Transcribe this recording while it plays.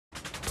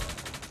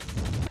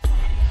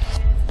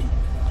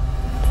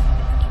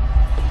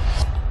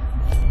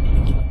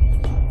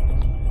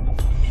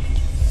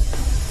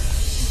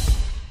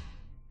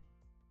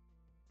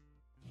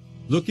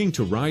Looking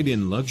to ride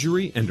in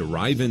luxury and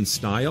arrive in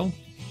style?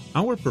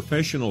 Our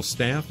professional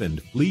staff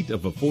and fleet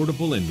of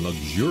affordable and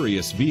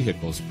luxurious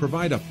vehicles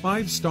provide a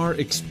 5-star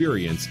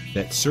experience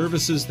that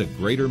services the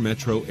greater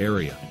metro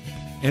area.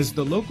 As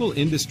the local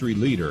industry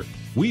leader,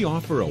 we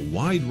offer a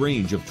wide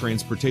range of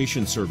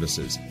transportation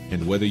services,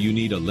 and whether you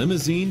need a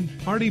limousine,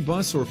 party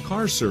bus, or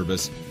car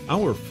service,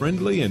 our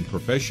friendly and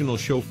professional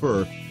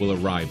chauffeur will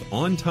arrive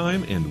on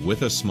time and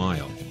with a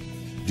smile.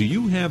 Do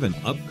you have an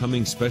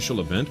upcoming special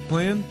event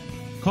planned?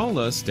 Call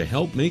us to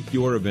help make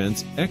your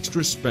events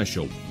extra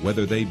special,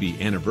 whether they be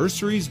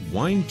anniversaries,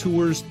 wine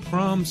tours,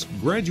 proms,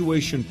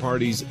 graduation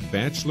parties,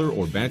 bachelor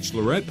or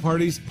bachelorette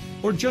parties,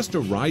 or just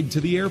a ride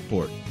to the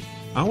airport.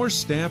 Our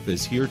staff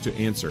is here to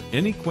answer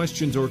any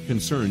questions or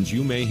concerns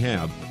you may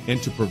have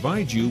and to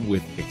provide you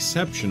with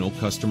exceptional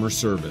customer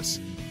service.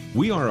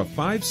 We are a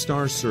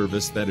 5-star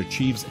service that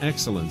achieves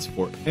excellence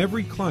for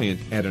every client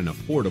at an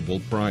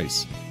affordable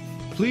price.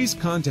 Please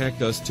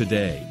contact us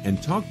today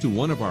and talk to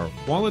one of our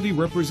quality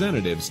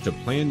representatives to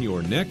plan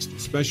your next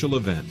special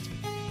event.